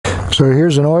So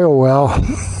here's an oil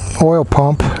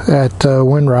pump at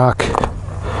Windrock.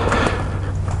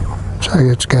 So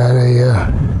it's got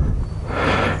a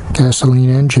gasoline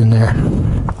engine there,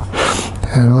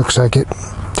 and it looks like it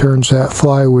turns that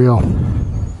flywheel.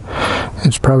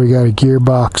 It's probably got a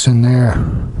gearbox in there,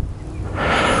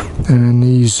 and then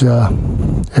these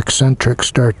eccentrics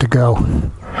start to go.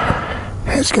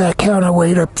 It's got a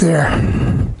counterweight up there.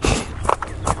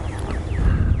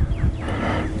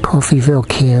 Coffeyville,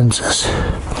 Kansas.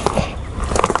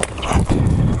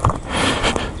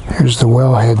 Here's the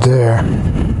wellhead there.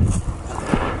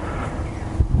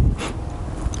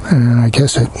 And I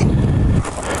guess it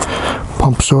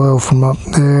pumps oil from up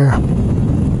there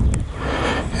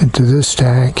into this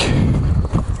tank.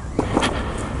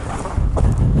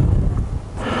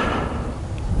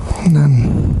 And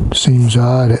then, seems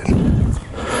odd, it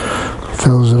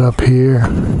fills it up here.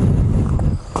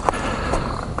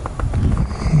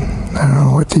 I don't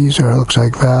know what these are. It looks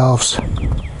like valves.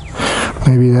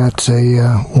 Maybe that's a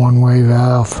one-way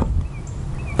valve.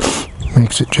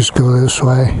 Makes it just go this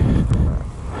way.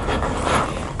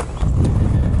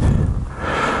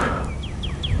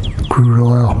 Crude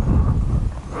oil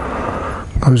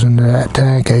goes into that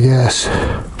tank, I guess.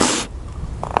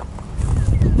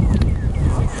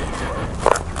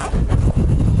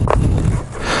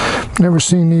 Never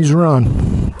seen these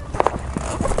run.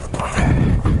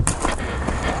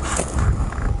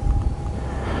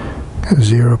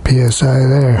 0 PSI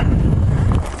there.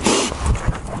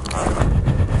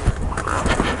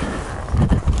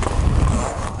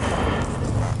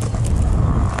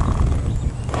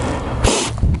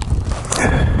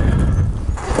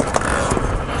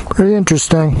 Pretty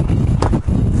interesting.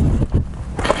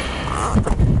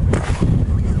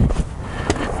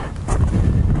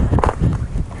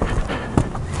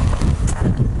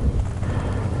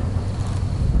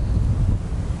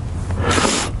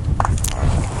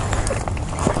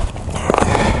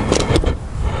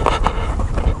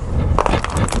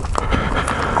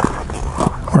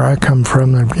 Where I come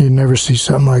from, you never see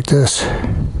something like this.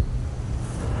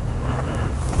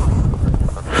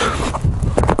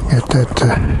 Got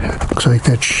that, looks like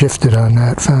that shifted on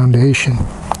that foundation.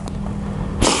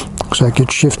 Looks like it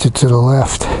shifted to the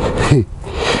left. I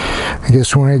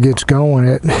guess when it gets going,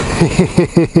 it's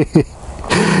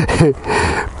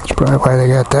probably why they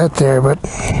got that there, but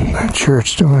I'm not sure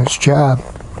it's doing its job.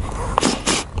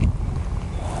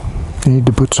 You need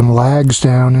to put some lags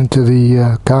down into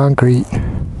the concrete.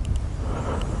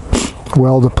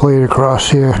 Weld the plate across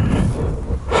here.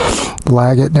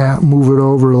 Lag it down, move it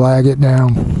over, lag it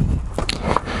down.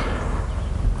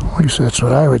 At least that's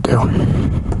what I would do.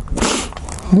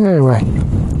 Anyway.